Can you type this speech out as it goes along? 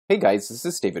Hey guys, this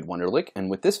is David Wunderlich, and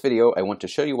with this video I want to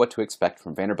show you what to expect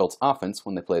from Vanderbilt's offense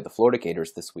when they play the Florida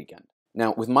Gators this weekend.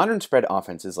 Now, with modern spread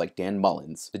offenses like Dan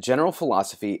Mullen's, the general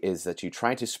philosophy is that you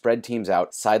try to spread teams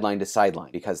out sideline to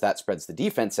sideline because that spreads the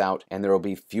defense out and there will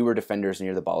be fewer defenders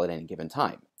near the ball at any given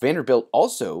time. Vanderbilt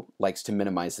also likes to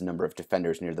minimize the number of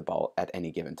defenders near the ball at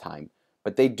any given time,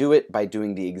 but they do it by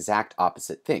doing the exact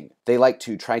opposite thing. They like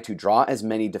to try to draw as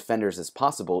many defenders as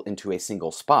possible into a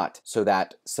single spot so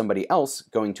that somebody else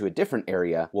going to a different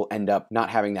area will end up not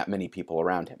having that many people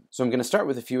around him. So I'm going to start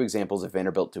with a few examples of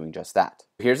Vanderbilt doing just that.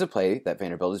 Here's a play that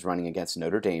Vanderbilt is running against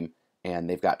Notre Dame, and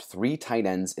they've got 3 tight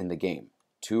ends in the game,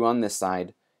 2 on this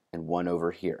side and 1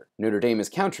 over here. Notre Dame is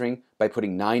countering by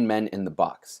putting 9 men in the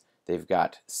box. They've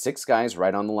got 6 guys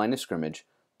right on the line of scrimmage,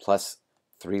 plus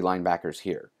 3 linebackers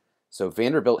here. So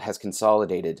Vanderbilt has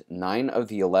consolidated 9 of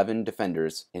the 11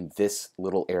 defenders in this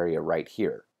little area right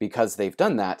here. Because they've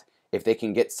done that, if they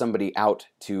can get somebody out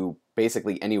to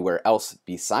basically anywhere else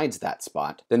besides that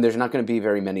spot, then there's not going to be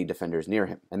very many defenders near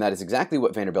him. And that is exactly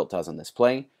what Vanderbilt does on this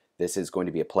play. This is going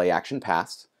to be a play action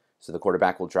pass. So the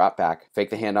quarterback will drop back, fake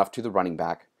the handoff to the running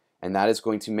back, and that is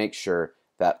going to make sure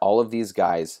that all of these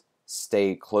guys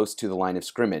stay close to the line of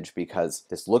scrimmage because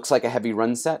this looks like a heavy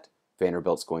run set.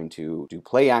 Vanderbilt's going to do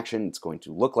play action, it's going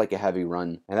to look like a heavy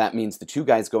run, and that means the 2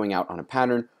 guys going out on a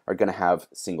pattern are going to have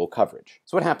single coverage.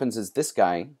 So what happens is this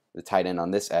guy, the tight end on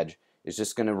this edge, is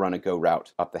just going to run a go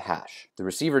route up the hash. The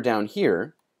receiver down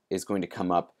here is going to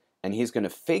come up and he's going to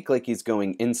fake like he's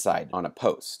going inside on a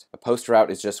post. A post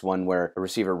route is just one where a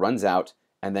receiver runs out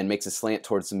and then makes a slant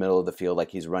towards the middle of the field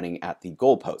like he's running at the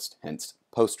goal post, hence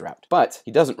post route. But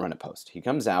he doesn't run a post. He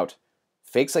comes out,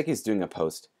 fakes like he's doing a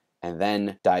post, and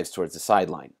then dives towards the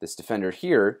sideline. This defender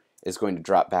here is going to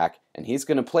drop back, and he's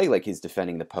going to play like he's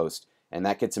defending the post, and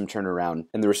that gets him turned around,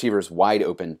 and the receiver's wide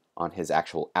open on his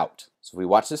actual out. So if we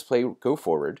watch this play go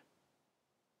forward,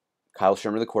 Kyle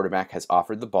Shurmur, the quarterback, has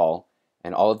offered the ball,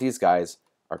 and all of these guys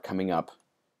are coming up.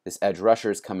 This edge rusher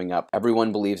is coming up.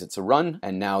 Everyone believes it's a run,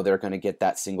 and now they're going to get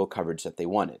that single coverage that they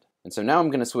wanted. And so now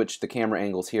I'm going to switch the camera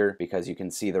angles here because you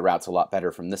can see the routes a lot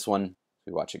better from this one.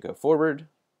 We watch it go forward.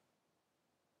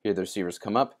 Here the receivers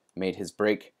come up, made his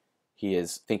break. He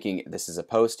is thinking this is a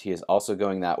post. He is also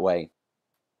going that way.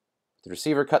 The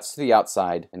receiver cuts to the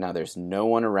outside, and now there's no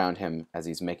one around him as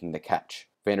he's making the catch.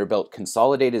 Vanderbilt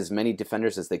consolidated as many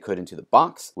defenders as they could into the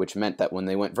box, which meant that when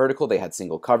they went vertical, they had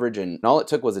single coverage, and all it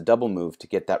took was a double move to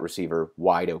get that receiver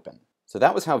wide open. So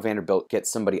that was how Vanderbilt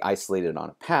gets somebody isolated on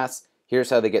a pass.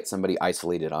 Here's how they get somebody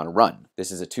isolated on a run.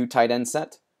 This is a 2 tight end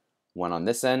set, 1 on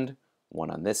this end, 1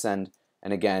 on this end,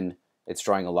 and again, it's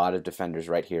drawing a lot of defenders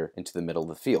right here into the middle of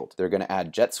the field. They're going to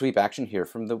add jet sweep action here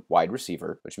from the wide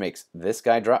receiver, which makes this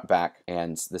guy drop back,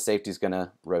 and the safety's going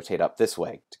to rotate up this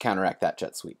way to counteract that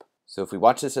jet sweep. So if we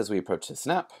watch this as we approach the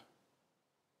snap,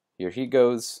 here he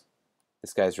goes.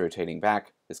 This guy's rotating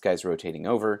back. This guy's rotating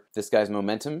over. This guy's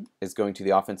momentum is going to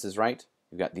the offense's right.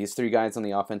 We've got these 3 guys on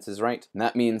the offense's right, and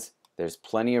that means there's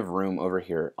plenty of room over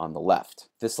here on the left.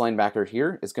 This linebacker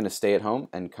here is going to stay at home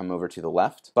and come over to the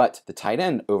left, but the tight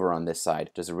end over on this side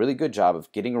does a really good job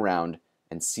of getting around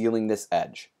and sealing this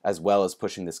edge, as well as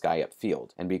pushing this guy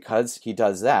upfield. And because he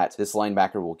does that, this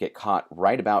linebacker will get caught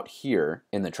right about here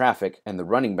in the traffic, and the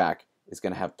running back is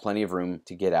going to have plenty of room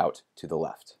to get out to the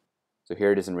left. So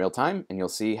here it is in real time, and you'll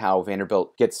see how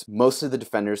Vanderbilt gets most of the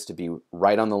defenders to be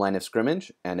right on the line of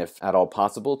scrimmage, and if at all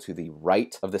possible, to the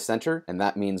right of the center, and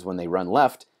that means when they run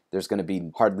left, there's going to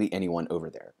be hardly anyone over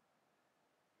there.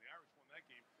 The Irish won that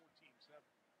game 14-7.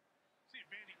 See if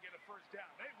Vandy can get a first down.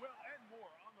 They will, and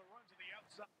more on the run to the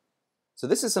outside. So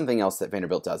this is something else that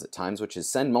Vanderbilt does at times, which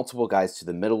is send multiple guys to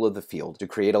the middle of the field to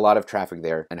create a lot of traffic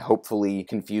there and hopefully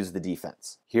confuse the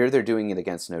defense. Here they're doing it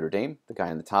against Notre Dame. The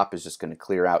guy on the top is just going to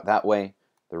clear out that way.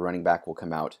 The running back will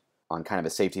come out on kind of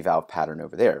a safety valve pattern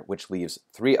over there, which leaves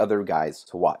 3 other guys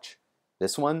to watch.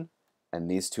 This one and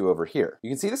these 2 over here.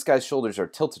 You can see this guy's shoulders are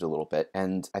tilted a little bit,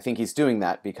 and I think he's doing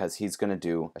that because he's going to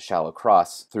do a shallow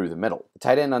cross through the middle. The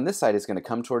tight end on this side is going to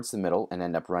come towards the middle and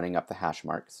end up running up the hash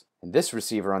marks. And this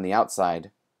receiver on the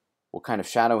outside will kind of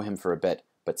shadow him for a bit,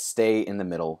 but stay in the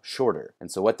middle shorter. And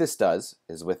so what this does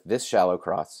is with this shallow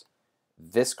cross,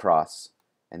 and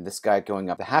this guy going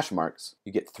up the hash marks,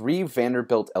 you get 3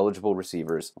 Vanderbilt eligible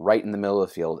receivers right in the middle of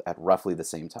the field at roughly the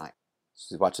same time.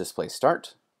 So watch this play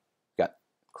start. You've got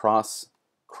cross,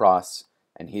 cross,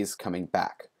 and he's coming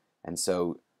back. And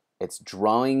so it's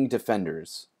drawing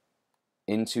defenders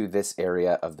into this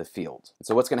area of the field. And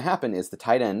so what's going to happen is the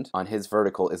tight end on his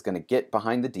vertical is going to get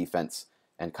behind the defense,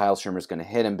 and Kyle Shurmur is going to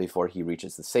hit him before he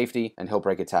reaches the safety, and he'll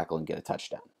break a tackle and get a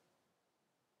touchdown.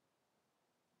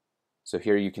 So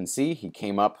here you can see he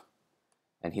came up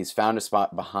and he's found a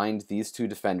spot behind these two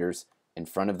defenders in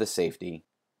front of the safety.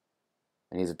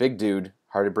 And he's a big dude,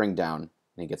 hard to bring down,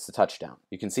 and he gets the touchdown.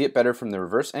 You can see it better from the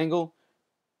reverse angle.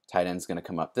 Tight end's going to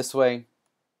come up this way.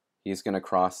 He's going to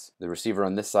cross. The receiver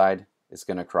on this side is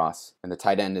going to cross, and the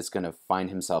tight end is going to find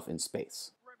himself in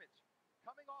space.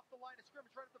 Coming off the line of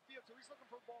scrimmage right at the field, so he's looking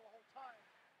for the ball the whole time.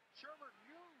 Shermer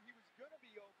knew he was going to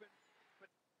be open.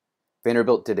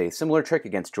 Vanderbilt did a similar trick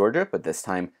against Georgia, but this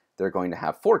time they're going to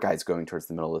have 4 guys going towards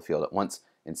the middle of the field at once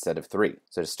instead of 3.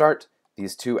 So to start,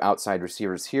 these 2 outside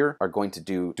receivers here are going to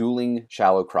do dueling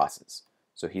shallow crosses.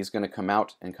 So he's going to come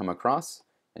out and come across,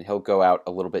 and he'll go out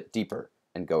a little bit deeper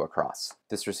and go across.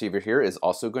 This receiver here is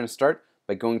also going to start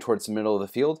by going towards the middle of the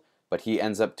field, but he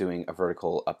ends up doing a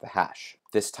vertical up the hash.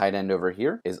 This tight end over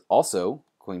here is also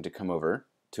going to come over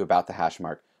to about the hash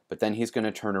mark, but then he's going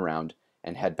to turn around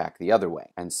and head back the other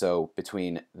way. And so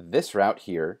between this route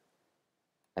here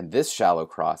and this shallow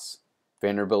cross,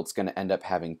 Vanderbilt's going to end up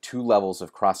having 2 levels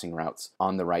of crossing routes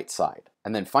on the right side.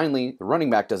 And then finally, the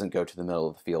running back doesn't go to the middle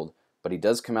of the field, but he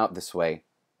does come out this way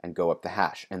and go up the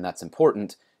hash. And that's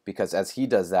important because as he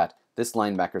does that, this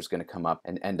linebacker is going to come up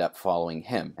and end up following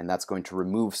him, and that's going to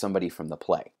remove somebody from the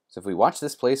play. So if we watch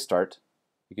this play start,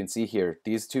 you can see here,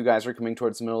 these 2 guys are coming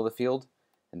towards the middle of the field,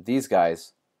 and these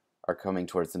guys are coming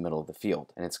towards the middle of the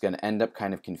field. And it's going to end up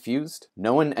kind of confused.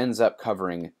 No one ends up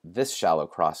covering this shallow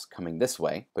cross coming this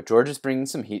way, but George is bringing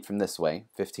some heat from this way.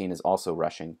 15 is also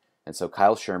rushing. And so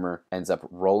Kyle Shermer ends up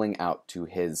rolling out to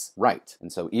his right.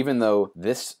 And so even though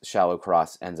this shallow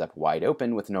cross ends up wide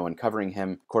open with no one covering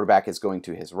him, quarterback is going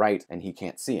to his right and he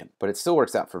can't see him. But it still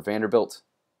works out for Vanderbilt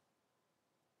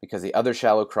because the other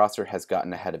shallow crosser has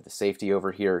gotten ahead of the safety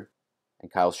over here.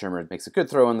 And Kyle Shermer makes a good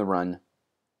throw on the run,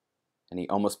 and he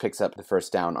almost picks up the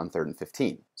first down on 3rd and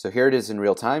 15. So here it is in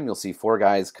real time. You'll see 4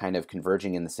 guys kind of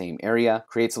converging in the same area.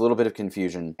 Creates a little bit of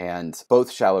confusion, and both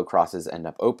shallow crosses end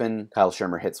up open. Kyle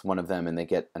Shermer hits one of them, and they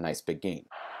get a nice big gain.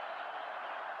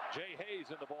 Jay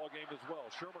Hayes in the ball game as well.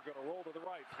 Shermer going to roll to the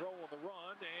right, throw on the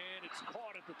run, and it's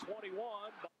caught at the 21.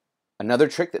 Another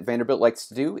trick that Vanderbilt likes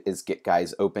to do is get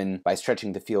guys open by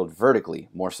stretching the field vertically,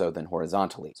 more so than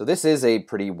horizontally. So this is a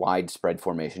pretty widespread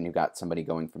formation. You've got somebody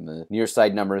going from the near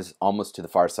side numbers almost to the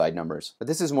far side numbers. But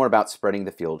this is more about spreading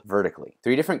the field vertically.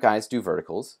 3 different guys do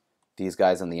verticals. These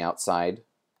guys on the outside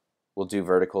will do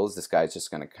verticals. This guy's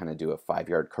just going to kind of do a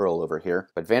 5-yard curl over here.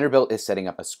 But Vanderbilt is setting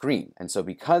up a screen. And so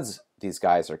because these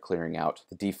guys are clearing out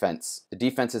the defense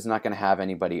is not going to have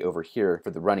anybody over here for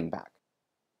the running back.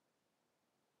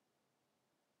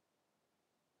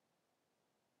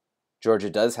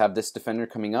 Georgia does have this defender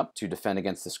coming up to defend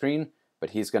against the screen, but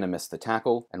he's going to miss the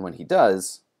tackle. And when he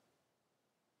does,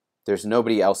 there's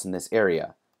nobody else in this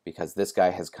area because this guy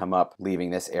has come up,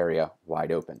 leaving this area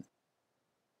wide open.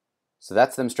 So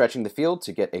that's them stretching the field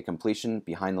to get a completion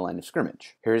behind the line of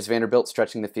scrimmage. Here's Vanderbilt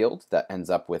stretching the field. That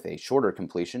ends up with a shorter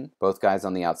completion. Both guys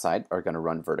on the outside are going to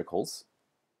run verticals,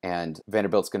 and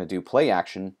Vanderbilt's going to do play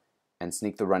action and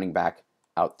sneak the running back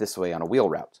out this way on a wheel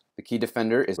route. The key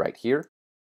defender is right here.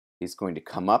 He's going to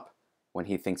come up when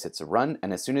he thinks it's a run,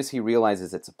 and as soon as he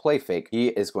realizes it's a play fake, he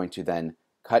is going to then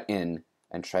cut in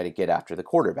and try to get after the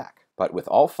quarterback. But with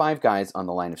all 5 guys on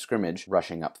the line of scrimmage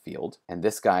rushing upfield, and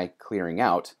this guy clearing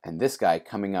out, and this guy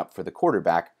coming up for the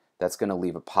quarterback, that's going to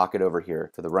leave a pocket over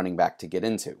here for the running back to get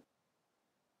into. To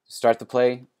start the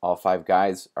play, all 5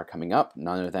 guys are coming up.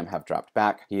 None of them have dropped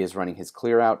back. He is running his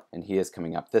clear out, and he is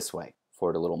coming up this way.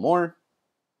 Forward a little more.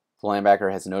 The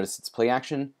linebacker has noticed its play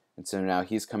action, and so now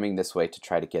he's coming this way to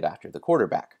try to get after the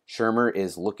quarterback. Shermer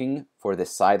is looking for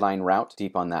this sideline route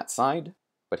deep on that side,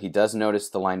 but he does notice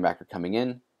the linebacker coming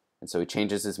in, and so he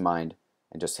changes his mind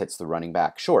and just hits the running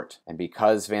back short. And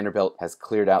because Vanderbilt has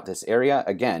cleared out this area,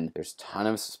 again, there's a ton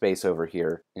of space over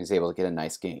here, and he's able to get a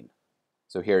nice gain.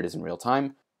 So here it is in real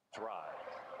time. Well,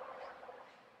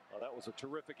 that was a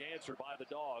terrific answer by the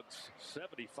Dogs.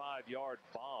 75-yard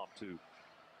bomb to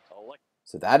elect.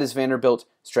 So that is Vanderbilt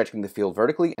stretching the field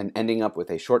vertically and ending up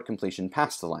with a short completion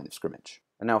past the line of scrimmage.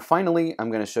 And now finally, I'm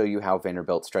going to show you how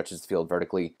Vanderbilt stretches the field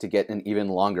vertically to get an even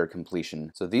longer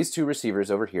completion. So these 2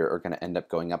 receivers over here are going to end up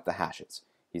going up the hashes.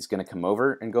 He's going to come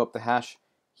over and go up the hash.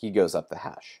 He goes up the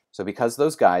hash. So because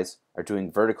those guys are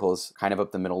doing verticals kind of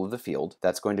up the middle of the field,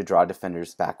 that's going to draw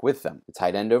defenders back with them. The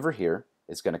tight end over here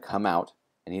is going to come out,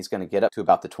 and he's going to get up to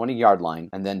about the 20-yard line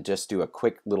and then just do a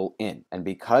quick little in. And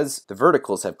because the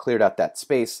verticals have cleared out that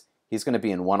space, he's going to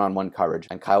be in one-on-one coverage,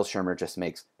 and Kyle Shermer just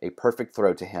makes a perfect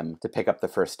throw to him to pick up the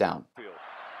first down.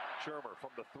 Shermer from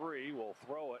the 3 will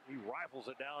throw it. He rifles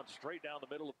it down straight down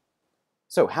the middle.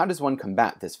 So how does one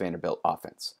combat this Vanderbilt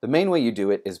offense? The main way you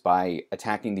do it is by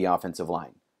attacking the offensive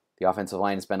line. The offensive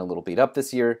line has been a little beat up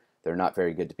this year. They're not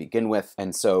very good to begin with,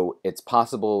 and so it's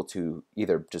possible to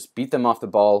either just beat them off the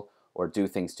ball or do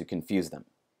things to confuse them.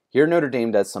 Here Notre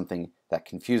Dame does something that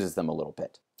confuses them a little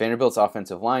bit. Vanderbilt's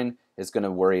offensive line is going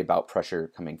to worry about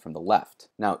pressure coming from the left.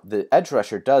 Now, the edge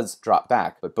rusher does drop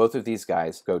back, but both of these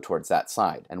guys go towards that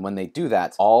side. And when they do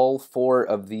that, all four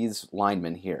of these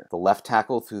linemen here, the left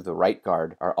tackle through the right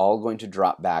guard, are all going to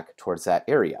drop back towards that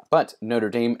area. But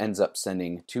Notre Dame ends up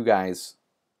sending two guys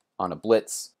on a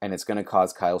blitz, and it's going to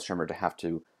cause Kyle Shurmur to have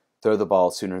to throw the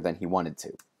ball sooner than he wanted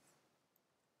to.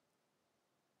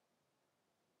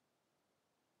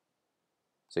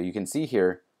 So you can see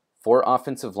here, 4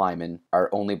 offensive linemen are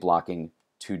only blocking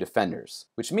 2 defenders,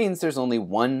 which means there's only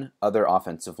one other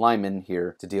offensive lineman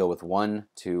here to deal with 1,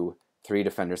 2, 3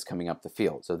 defenders coming up the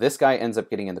field. So this guy ends up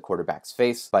getting in the quarterback's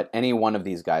face, but any one of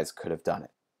these guys could have done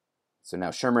it. So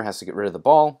now Shurmur has to get rid of the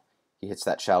ball. He hits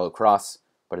that shallow cross,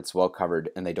 but it's well covered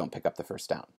and they don't pick up the first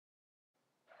down.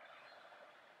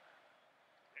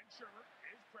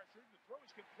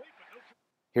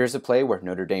 Here's a play where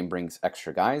Notre Dame brings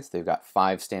extra guys. They've got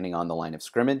 5 standing on the line of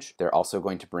scrimmage. They're also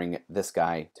going to bring this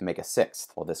guy to make a 6th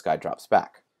while this guy drops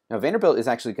back. Now Vanderbilt is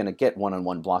actually going to get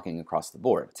one-on-one blocking across the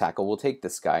board. The tackle will take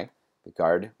this guy. The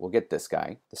guard will get this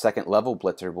guy. The second level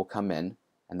blitzer will come in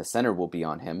and the center will be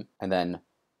on him. And then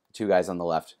the 2 guys on the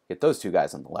left get those 2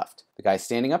 guys on the left. The guy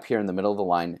standing up here in the middle of the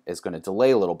line is going to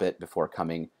delay a little bit before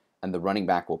coming, and the running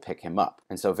back will pick him up.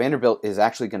 And so Vanderbilt is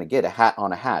actually going to get a hat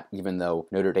on a hat, even though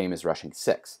Notre Dame is rushing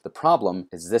 6. The problem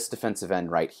is this defensive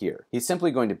end right here. He's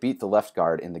simply going to beat the left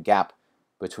guard in the gap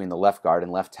between the left guard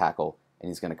and left tackle, and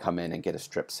he's going to come in and get a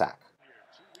strip sack.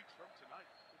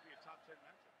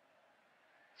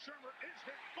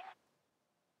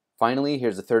 Finally,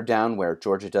 here's a 3rd down where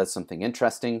Georgia does something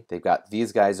interesting. They've got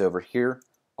these guys over here.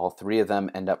 All 3 of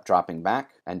them end up dropping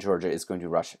back, and Georgia is going to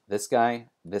rush this guy,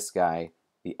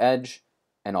 the edge,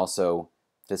 and also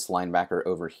this linebacker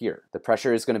over here. The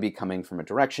pressure is going to be coming from a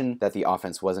direction that the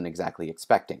offense wasn't exactly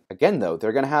expecting. Again, though,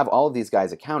 they're going to have all of these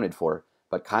guys accounted for,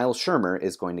 but Kyle Shurmur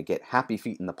is going to get happy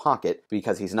feet in the pocket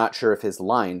because he's not sure if his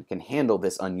line can handle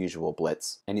this unusual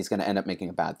blitz, and he's going to end up making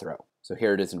a bad throw. So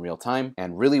here it is in real time,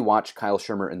 and really watch Kyle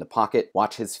Shurmur in the pocket,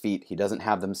 watch his feet, he doesn't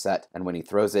have them set, and when he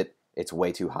throws it, it's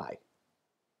way too high.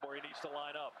 Where he needs to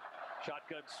line up.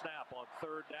 Shotgun snap on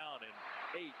 3rd down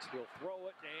and 8. He'll throw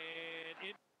it and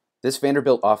in. This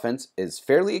Vanderbilt offense is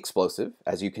fairly explosive.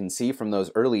 As you can see from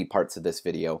those early parts of this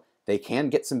video, they can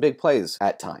get some big plays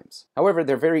at times. However,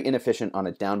 they're very inefficient on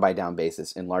a down-by-down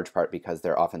basis, in large part because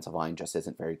their offensive line just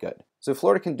isn't very good. So if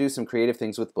Florida can do some creative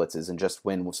things with blitzes and just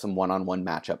win with some one-on-one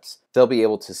matchups, they'll be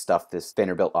able to stuff this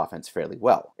Vanderbilt offense fairly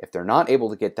well. If they're not able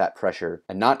to get that pressure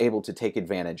and not able to take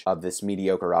advantage of this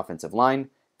mediocre offensive line,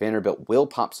 Vanderbilt will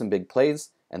pop some big plays,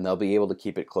 and they'll be able to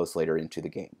keep it close later into the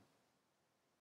game.